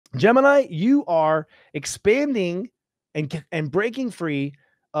Gemini, you are expanding and breaking free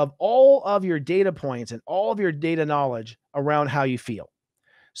of all of your data points and all of your data knowledge around how you feel.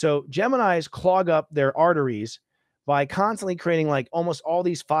 So Geminis clog up their arteries by constantly creating like almost all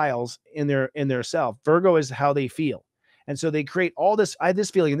these files in their self. Virgo is how they feel. And so they create all this, I have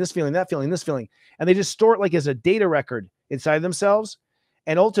this feeling, and this feeling, that feeling, this feeling, and they just store it like as a data record inside themselves.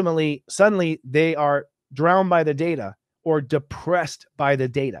 And ultimately, suddenly they are drowned by the data or depressed by the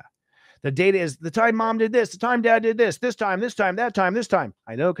data. The data is the time mom did this, the time dad did this time, that time, this time.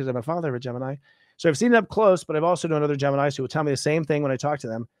 I know because I'm a father of a Gemini. So I've seen it up close, but I've also known other Geminis who will tell me the same thing when I talk to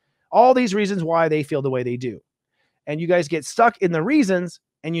them. All these reasons why they feel the way they do. And you guys get stuck in the reasons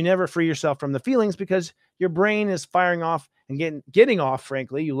and you never free yourself from the feelings because your brain is firing off and getting off,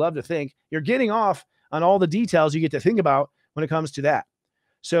 frankly. You love to think. You're getting off on all the details you get to think about when it comes to that.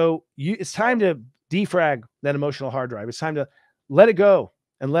 So it's time to defrag that emotional hard drive. It's time to let it go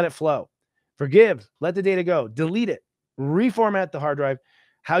and let it flow. Forgive, let the data go, delete it, reformat the hard drive.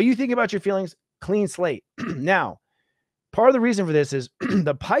 How you think about your feelings, clean slate. Now, part of the reason for this is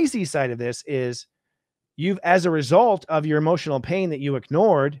the Pisces side of this is you've, as a result of your emotional pain that you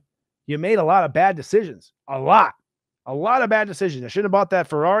ignored, you made a lot of bad decisions. A lot of bad decisions. I shouldn't have bought that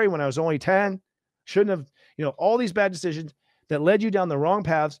Ferrari when I was only 10. Shouldn't have, all these bad decisions that led you down the wrong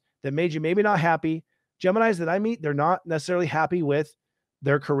paths that made you maybe not happy. Geminis that I meet, they're not necessarily happy with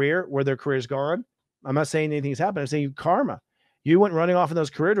their career, where their career's gone. I'm not saying anything's happened. I'm saying karma. You went running off in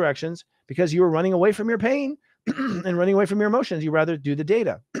those career directions because you were running away from your pain and running away from your emotions. You rather do the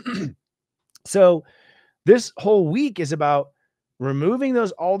data. So this whole week is about removing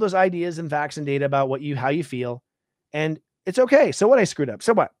all those ideas and facts and data about how you feel. And it's okay. So what, I screwed up.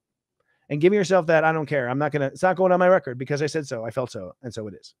 So what? And giving yourself that, I don't care. It's not going on my record because I said so. I felt so. And so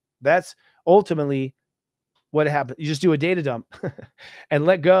it is. That's ultimately what happened. You just do a data dump and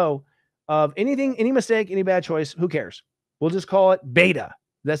let go of anything, any mistake, any bad choice. Who cares? We'll just call it beta.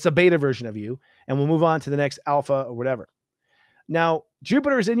 That's the beta version of you. And we'll move on to the next alpha or whatever. Now,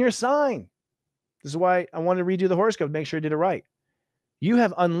 Jupiter is in your sign. This is why I wanted to redo the horoscope to make sure I did it right. You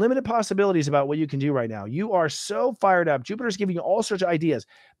have unlimited possibilities about what you can do right now. You are so fired up. Jupiter's giving you all sorts of ideas.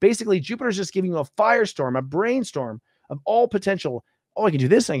 Basically, Jupiter's just giving you a firestorm, a brainstorm of all potential. Oh, I can do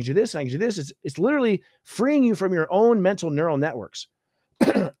this, I can do this, I can do this. It's literally freeing you from your own mental neural networks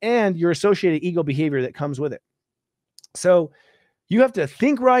and your associated ego behavior that comes with it. So you have to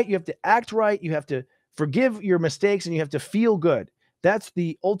think right. You have to act right. You have to forgive your mistakes and you have to feel good. That's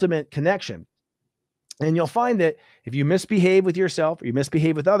the ultimate connection. And you'll find that if you misbehave with yourself or you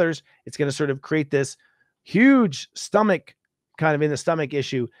misbehave with others, it's going to sort of create this huge stomach, kind of in the stomach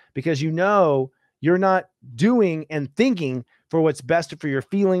issue, because you're not doing and thinking for what's best for your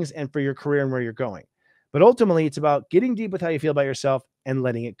feelings and for your career and where you're going. But ultimately, it's about getting deep with how you feel about yourself and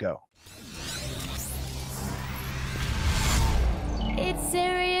letting it go. It's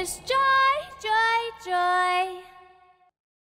serious.